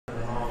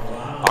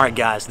All right,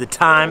 guys, the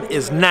time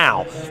is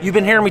now. You've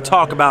been hearing me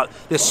talk about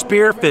this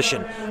spear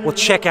fishing. Well,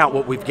 check out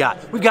what we've got.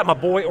 We've got my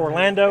boy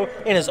Orlando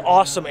in his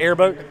awesome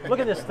airboat. Look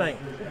at this thing.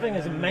 This thing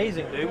is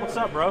amazing, dude. What's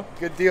up, bro?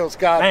 Good deal,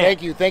 Scott. Man,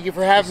 thank you. Thank you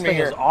for having me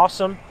here. This thing is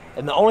awesome.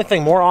 And the only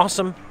thing more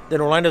awesome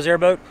than Orlando's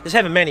airboat is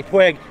having Manny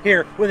Puig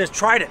here with his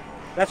Trident.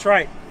 That's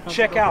right.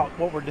 Check out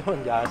what we're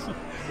doing, guys.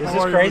 Is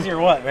this crazy or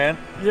what, man?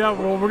 Yeah,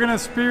 well, we're gonna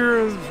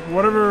spear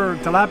whatever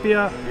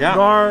tilapia,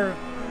 gar,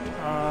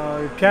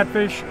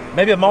 catfish.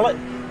 Maybe a mullet?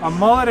 A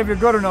mullet if you're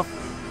good enough.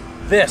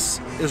 This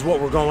is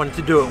what we're going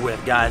to do it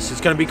with, guys. It's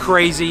gonna be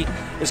crazy.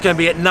 It's gonna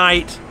be at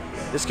night.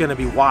 It's gonna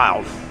be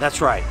wild. That's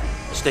right.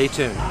 Stay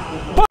tuned.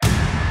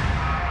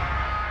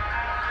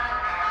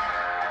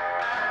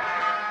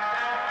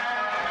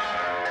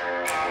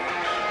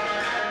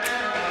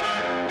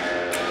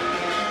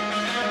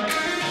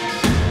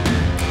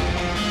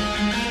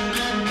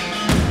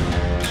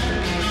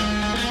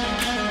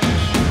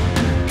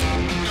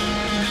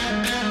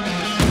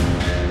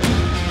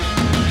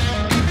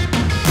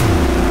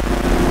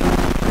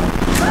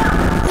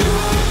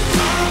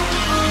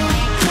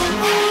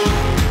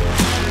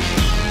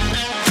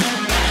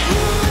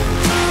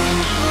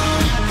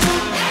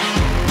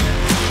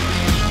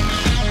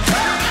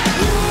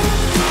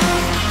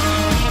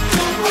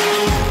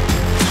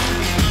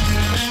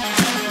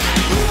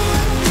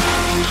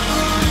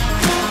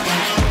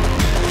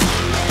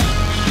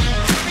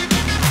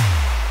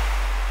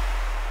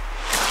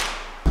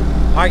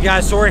 All right,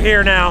 guys, so we're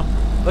here now.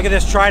 Look at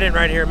this Trident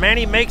right here.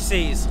 Manny makes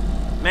these.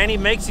 Manny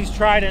makes these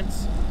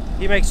Tridents.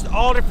 He makes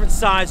all different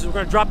sizes. We're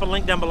gonna drop a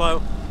link down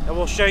below and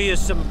we'll show you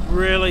some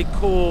really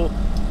cool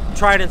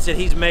Tridents that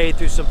he's made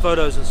through some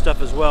photos and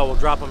stuff as well. We'll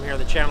drop them here on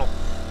the channel.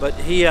 But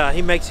he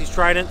makes these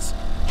Tridents.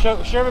 Show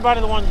everybody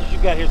the ones that you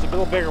got here. It's a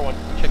little bigger one.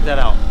 Check that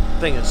out. The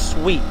thing is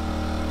sweet.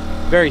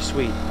 Very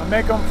sweet. I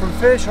make them from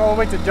fish all the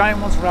way to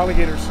giant ones for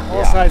alligators,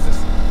 all sizes.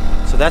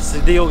 So that's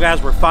the deal,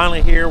 guys. We're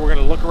finally here. We're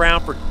gonna look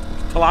around for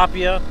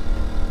tilapia,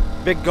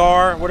 big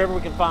gar, whatever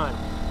we can find.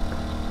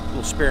 A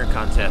little spearing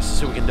contest,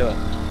 see if we can do it.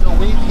 So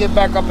we need to get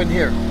back up in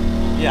here.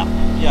 Yeah,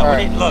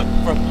 we need to look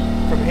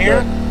from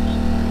here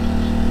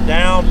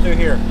down through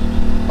here.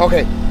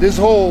 Okay, this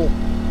whole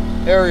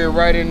area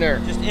right in there.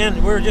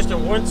 We're just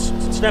in one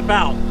step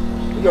out.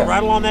 We go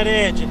right along that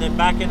edge and then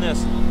back in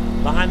this,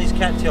 behind these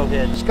cattail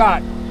heads.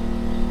 Scott,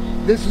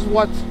 this is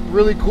what's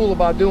really cool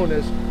about doing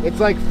this. It's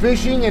like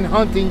fishing and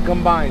hunting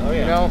combined. Oh, yeah.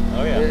 You know?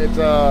 Oh, yeah.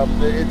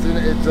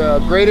 It's a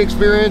great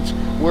experience.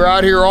 We're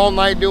out here all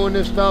night doing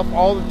this stuff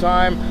all the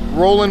time.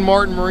 Roland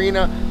Martin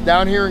Marina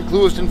down here in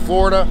Clewiston,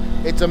 Florida.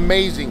 It's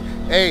amazing.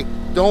 Hey,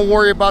 don't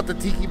worry about the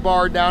tiki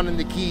bar down in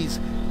the Keys.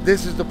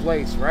 This is the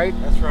place, right?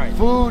 That's right.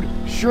 Food,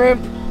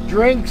 shrimp,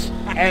 drinks,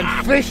 and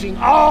fishing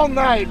all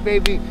night,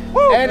 baby.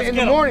 Woo, and in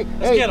the morning,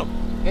 let's get 'em.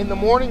 In the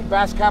morning,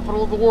 bass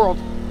capital of the world.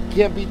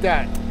 Can't beat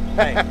that.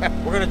 Hey,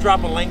 we're gonna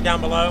drop a link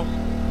down below.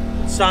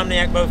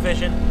 Insomniak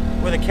Bowfishing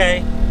with a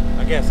K.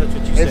 I guess that's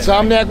what you said.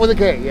 Insomniak right? with a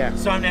K, yeah.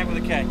 Insomniak with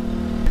a K.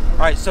 All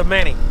right, so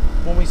Manny,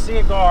 when we see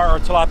a gar or a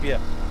tilapia,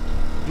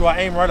 do I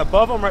aim right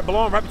above them, right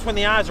below them, right between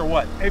the eyes, or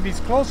what? If he's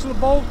close to the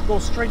boat, go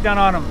straight down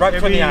on him. Right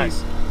between the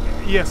eyes.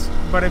 Yes,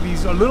 but if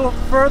he's a little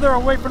further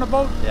away from the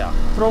boat,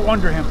 throw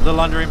under him. A little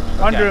under him?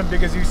 Okay. Under him,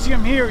 because you see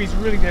him here, he's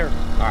really there.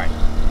 All right,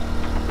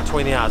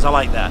 between the eyes, I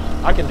like that.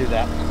 I can do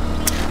that.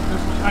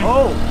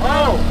 Oh!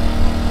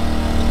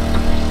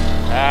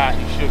 Ah,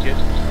 he shook it.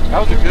 That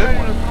was a good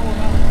one.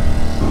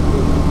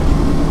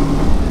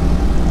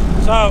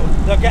 So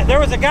there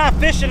was a guy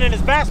fishing in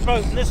his bass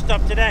boat and this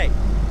stuff today.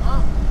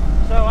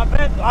 So I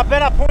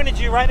bet I pointed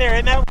you right there.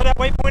 Isn't that where that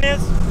waypoint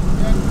is?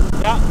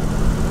 Yeah.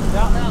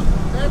 Now,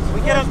 that's the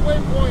first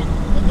waypoint,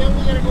 and then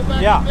we gotta go back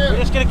to there. We're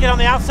just gonna get on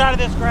the outside of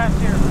this grass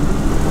here.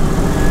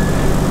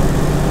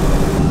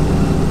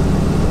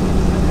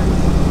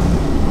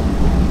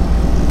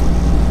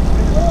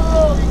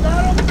 Oh, you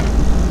got him?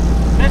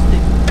 Missed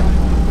him.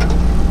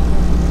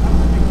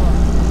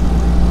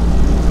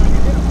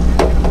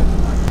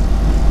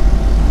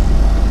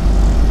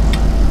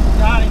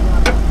 Got him.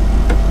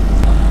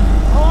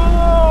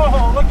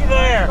 Oh, looky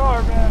there. Nice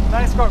gar, man.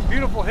 Nice gar.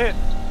 Beautiful hit.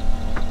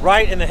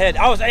 Right in the head.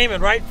 I was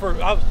aiming right for,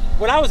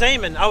 when I was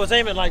aiming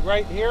like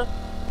right here.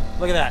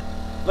 Look at that.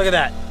 Look at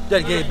that.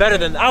 Doesn't get any better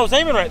than, I was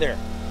aiming right there.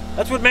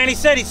 That's what Manny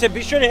said. He said,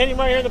 be sure to hit him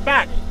right here in the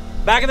back.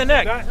 Back of the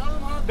neck.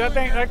 That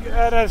thing,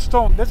 that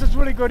stone. This is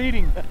really good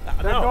eating.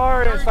 The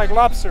gar is like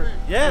lobster.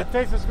 Yeah. It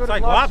tastes as good as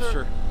as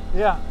lobster.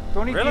 Yeah.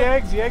 Don't eat the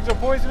eggs. The eggs are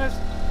poisonous,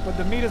 but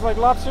the meat is like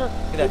lobster.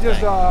 It's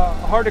just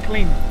hard to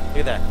clean. Look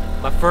at that.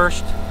 My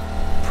first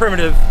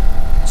primitive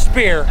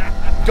spear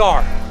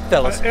gar.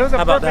 Fellas. It was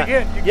a perfect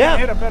hit. You can't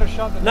hit a better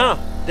shot than that.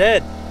 No,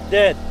 dead.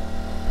 Right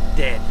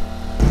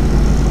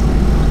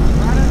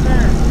in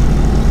there.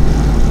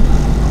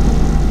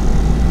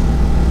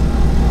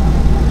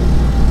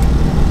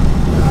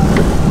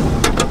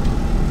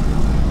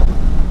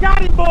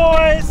 Got him,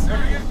 boys.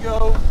 There you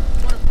go.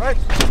 Right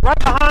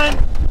behind,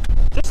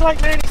 just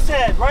like Manny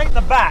said, right in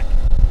the back,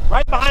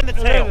 right behind the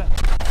tail.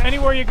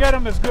 Anywhere you get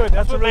them is good.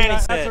 That's, what a really Manny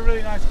nice, said. that's a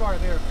really nice car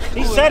there.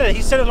 He said it.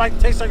 He said it like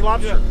tastes like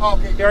lobster. Yeah. Oh,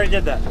 okay. He already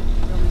did that.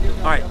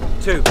 All right,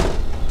 two.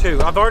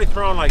 I've already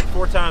thrown like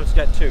 4 times,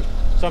 got 2.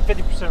 So I'm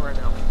 50% right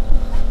now.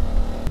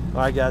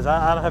 All right, guys,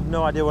 I have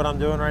no idea what I'm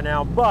doing right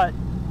now, but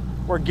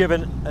we're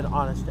giving an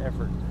honest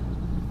effort.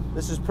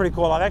 This is pretty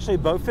cool. I've actually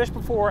boat fished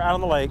before out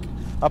on the lake.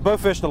 I've boat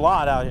fished a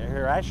lot out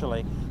here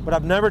actually, but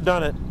I've never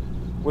done it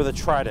with a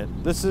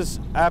Trident. This is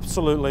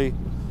absolutely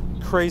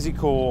crazy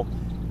cool.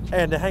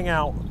 And to hang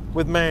out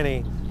with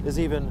Manny is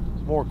even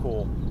more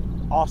cool.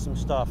 Awesome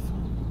stuff.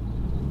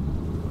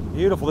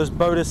 Beautiful. This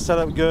boat is set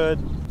up good.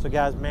 So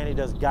guys, Manny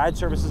does guide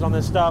services on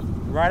this stuff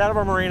right out of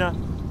our marina.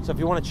 So if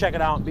you want to check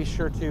it out, be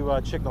sure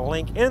to check the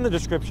link in the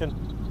description.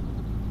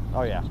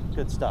 Oh yeah,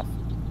 good stuff.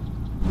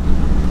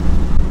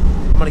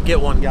 I'm gonna get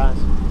one, guys.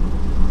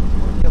 I'm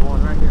gonna get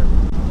one right here.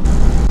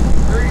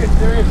 There he is,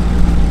 there he is.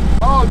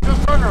 Oh,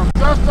 just under him,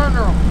 just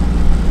under him.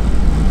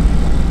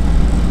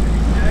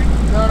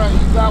 No,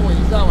 he's that way,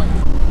 he's that way.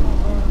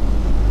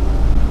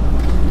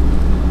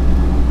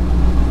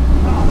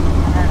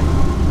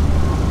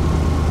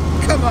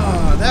 Come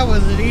on, that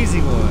was an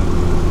easy one.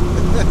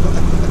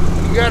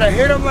 You gotta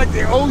hit them like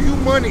they owe you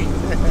money. All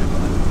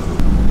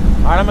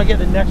right, I'm gonna get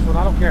the next one.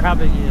 I don't care how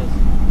big he is.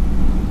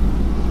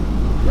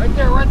 Right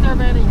there,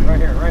 Manny. Right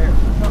here, right here.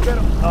 Now get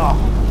them. Oh.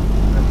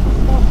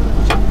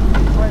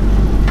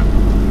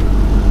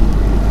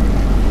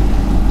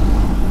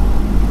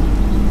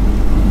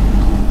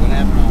 What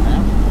happened on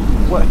that?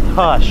 What?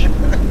 Hush.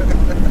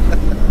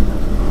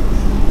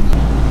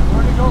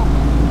 Where'd he go?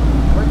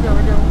 Right there,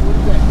 right there. What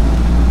is that?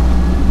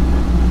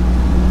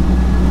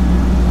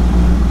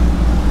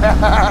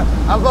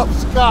 I love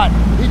Scott.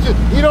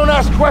 He don't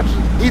ask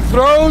questions. He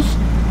throws,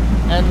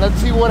 and let's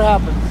see what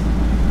happens.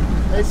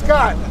 Hey,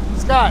 Scott,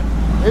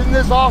 isn't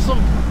this awesome?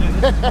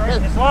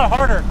 It's a lot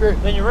harder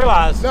than you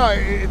realize. No,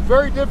 it's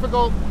very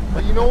difficult,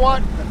 but you know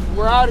what?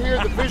 We're out here,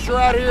 the fish are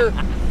out here.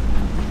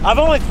 I've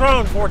only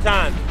thrown 4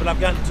 times, but I've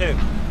gotten 2.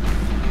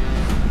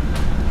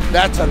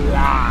 That's a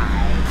lie.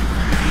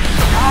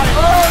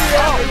 Oh,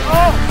 yeah.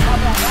 Oh, how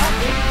about that,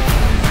 dude?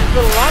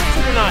 Little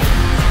lobster tonight.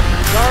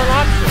 Jar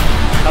lobster.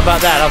 How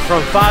about that? I've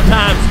thrown 5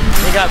 times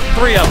and got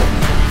 3 of them.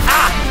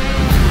 Ah!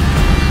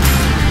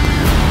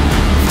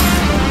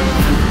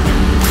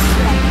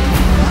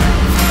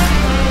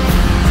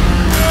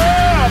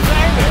 Yeah,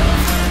 baby.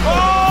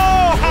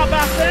 Oh, how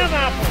about them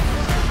apples?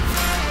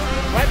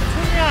 Right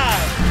between the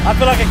eyes. I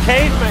feel like a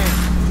caveman.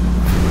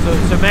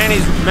 So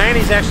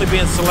Manny's actually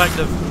being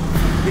selective.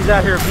 He's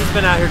out here. He's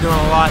been out here doing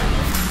a lot.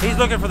 He's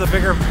looking for the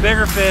bigger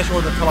fish or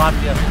the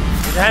tilapia.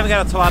 I haven't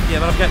got a tilapia,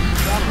 but I've got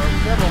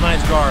several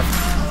nice gar.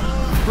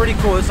 Pretty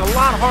cool. It's a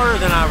lot harder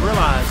than I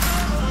realized,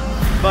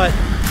 but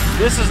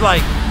this is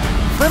like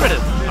primitive.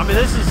 I mean,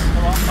 this is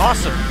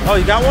awesome. Oh,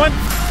 you got one?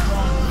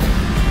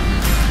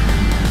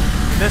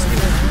 Missed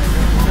him.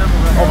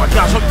 Oh my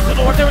gosh! Look,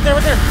 right there, right there,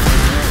 right there.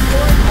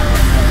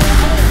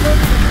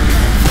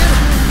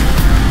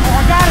 Oh,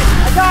 I got it!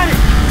 I got it!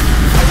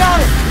 I got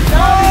it!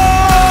 No!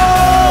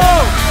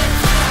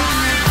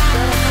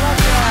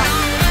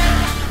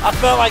 I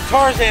felt like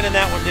Tarzan in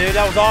that one, dude.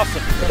 That was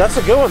awesome. That's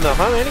a good one, though,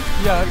 huh, Manny?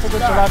 Yeah, that's a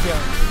good tilapia.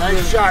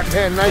 Nice shot,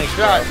 man. Nice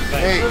shot.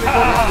 Hey.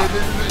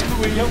 Did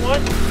we get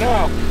one?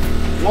 No.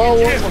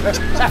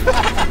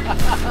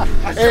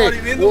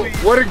 Hey,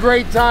 what a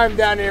great time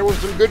down here with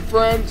some good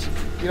friends.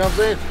 You know what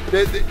I'm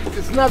saying?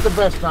 It's not the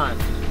best time.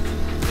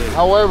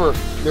 However,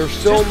 there's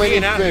so just many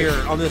being out fish.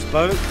 here on this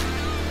boat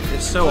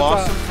is so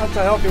awesome. That's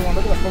a healthy one.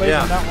 Look at the fillets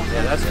on that one.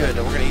 Yeah, that's good.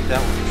 We're going to eat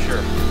that one for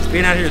sure.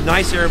 Being out here,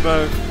 nice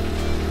airboat,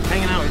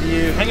 hanging out with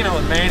you, hanging out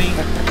with Manny,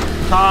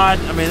 Todd.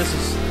 I mean, this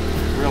is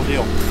the real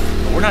deal.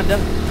 But we're not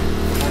done.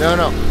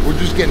 No, we're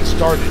just getting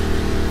started.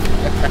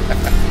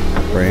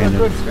 Brandon.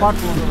 Good spot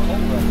for a little hole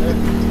right there.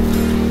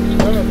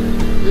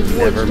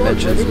 Never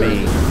mentions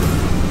me.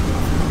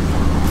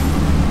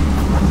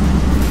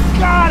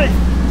 Got it!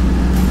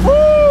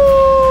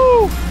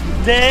 Woo!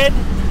 Dead.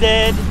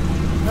 Get him?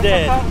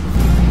 Yeah!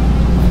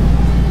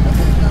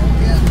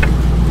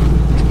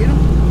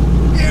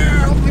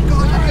 Oh my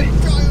God!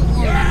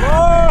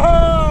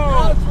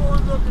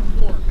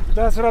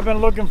 That's what I've been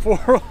looking for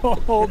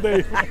all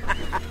day.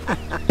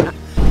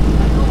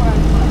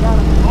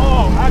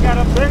 Oh, I got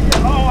a big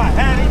one. Oh, I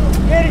had him.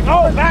 Hit him.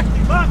 Oh, backed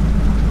him up.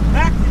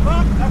 Backed him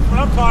up. That's what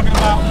I'm talking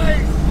about.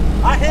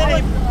 I hit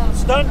him.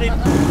 Stunned him.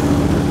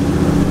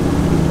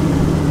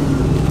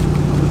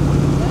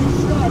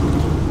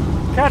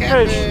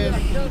 Catfish.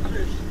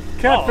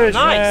 Catfish, Oh,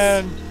 nice.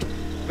 man.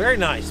 Very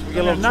nice. We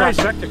got a little Nice.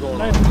 trifecta going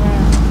Nice, on.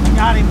 man.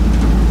 Got him.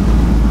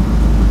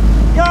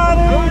 Got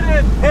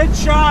him.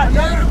 Headshot.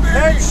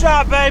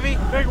 Headshot, baby.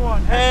 Big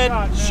one.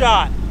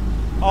 Headshot.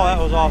 Oh, that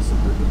was awesome.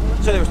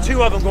 So there was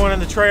 2 of them going on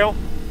the trail.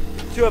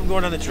 2 of them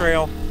going on the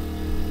trail.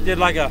 Did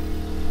like a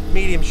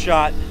medium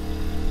shot.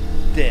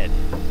 Dead.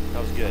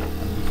 That was good.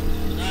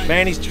 Nice.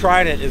 Manny's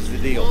Trident is the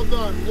deal. Well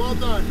done, well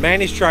done.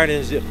 Manny's Trident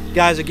is the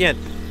guys. Again,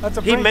 That's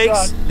a he brink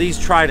makes shot. these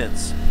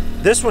Tridents.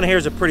 This one here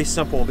is a pretty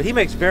simple one, but he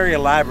makes very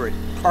elaborate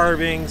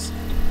carvings.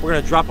 We're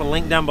gonna drop a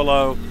link down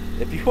below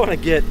if you want to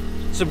get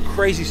some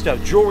crazy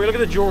stuff. Jewelry, look at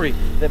the jewelry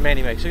that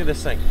Manny makes. Look at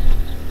this thing.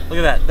 Look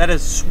at that. That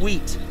is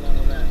sweet.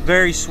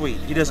 Very sweet.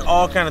 He does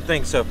all kind of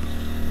things. So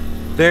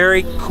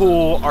very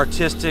cool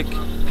artistic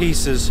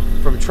pieces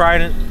from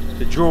Trident,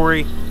 the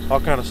jewelry, all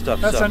kind of stuff.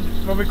 That's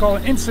what we call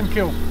an instant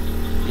kill.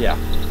 Yeah.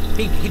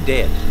 He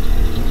dead.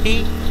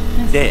 He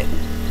dead.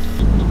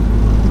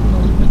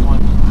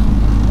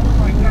 Oh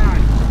my God.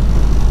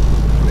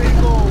 Big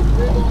old.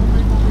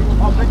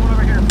 I'll take one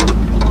over here.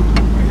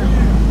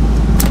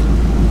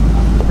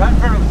 Right in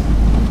front of us.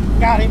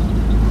 Got him.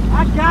 I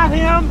got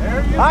him.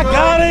 There you I go.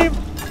 got him.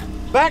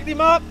 Backed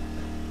him up.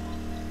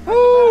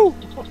 Woo!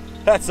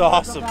 That's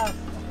awesome.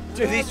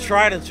 Dude, these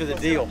Tridents are the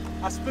deal.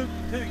 I spooked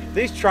to you.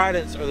 These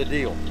Tridents are the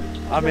deal.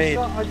 I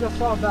just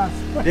saw a bass.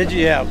 did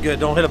you? Yeah, good.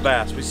 Don't hit a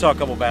bass. We saw a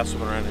couple bass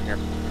swimming around in here.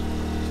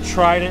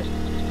 Trident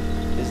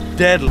is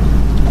deadly.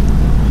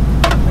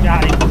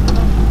 Got him.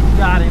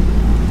 Got him.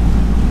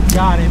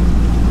 Got him.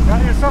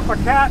 Got yourself a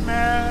cat,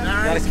 man.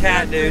 Got a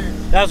cat, dude.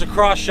 That was a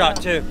cross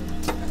shot, too.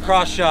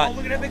 Cross shot. Oh,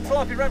 look at that big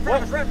floppy right in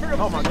front of us, right in front of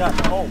us. Oh, my God.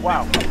 Oh,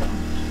 wow.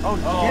 Oh,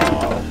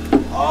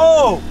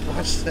 oh.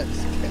 Watch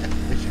this.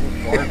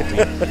 All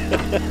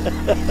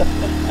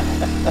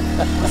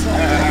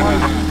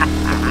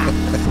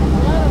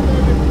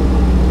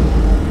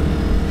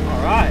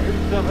right,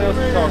 here's something else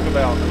to talk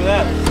about. Look at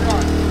that.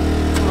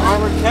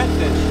 Armored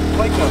catfish.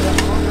 Placo.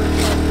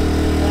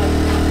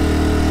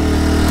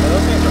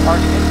 Those things are hard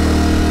to get through.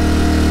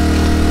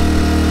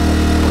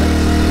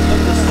 Look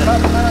at this thing.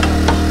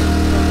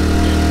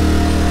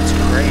 It's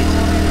crazy.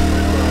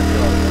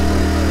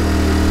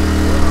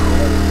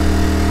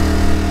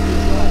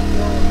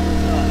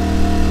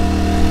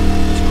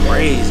 It's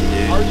crazy,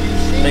 dude.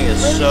 This thing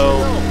is so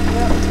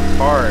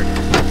hard.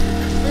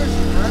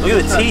 Look at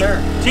the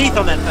teeth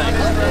on that thing.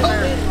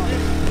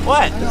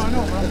 What?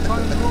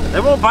 They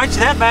won't bite you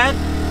that bad.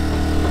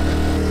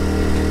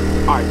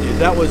 All right, dude,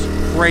 that was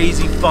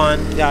crazy fun.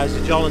 Guys,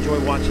 did y'all enjoy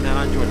watching that?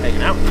 I enjoyed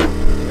hanging out with you.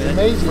 It's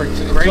amazing.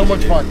 It's Crazy, so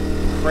much dude. fun.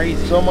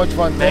 Crazy. So much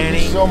fun. Thank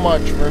Manny, you so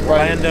much for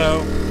inviting us.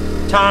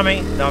 Orlando,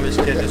 Tommy. No, I'm just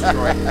kidding. It's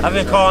Troy. I've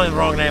been calling him the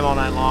wrong name all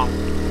night long.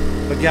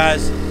 But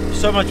guys,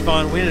 so much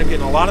fun. We ended up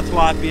getting a lot of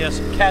tilapia,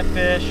 some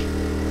catfish,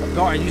 a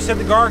gar. And you said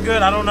the gar are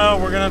good. I don't know.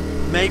 We're gonna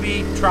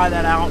maybe try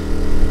that out.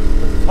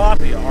 But the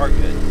tilapia are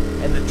good.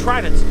 And the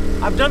Tridents.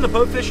 I've done the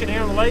boat fishing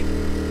here on the lake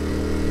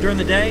during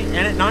the day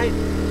and at night.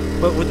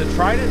 But with the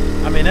Trident,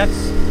 I mean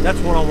that's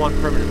one-on-one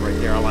primitive right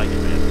there. I like it,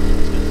 man.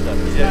 It's good stuff.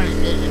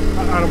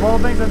 Out of all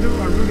things I do,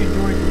 I really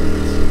enjoy doing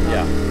this.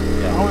 Yeah.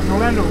 I was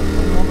Orlando.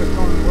 I'm always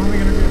calling, when are we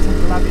going to get some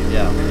tilapia?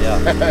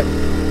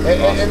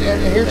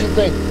 And here's the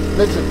thing.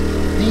 Listen,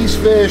 these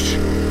fish,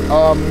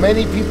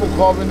 many people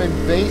call them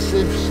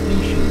invasive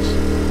species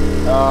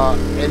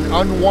and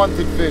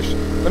unwanted fish.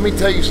 Let me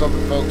tell you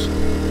something, folks.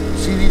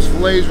 See these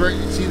fillets right?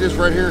 See this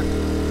right here?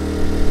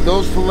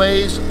 Those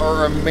fillets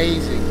are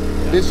amazing.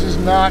 This is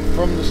not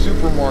from the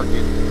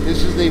supermarket.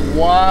 This is a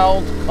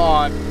wild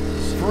caught,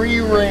 free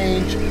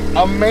range,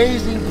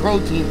 amazing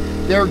protein.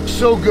 They're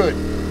so good.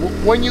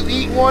 When you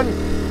eat one,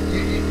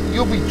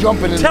 you'll be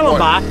jumping in the water. Tell them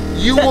bye.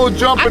 You will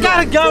jump in the water.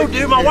 I gotta go,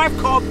 dude. My wife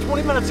called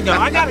 20 minutes ago.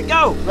 I gotta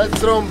go. Let's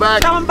throw them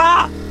back. Tell them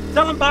bye.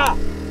 Tell them bye.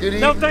 Good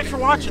No, evening. thanks for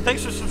watching.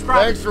 Thanks for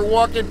subscribing. Thanks for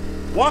walking.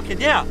 Walking,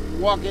 yeah.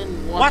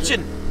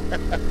 Watching.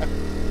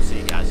 See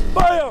you guys.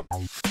 Bam.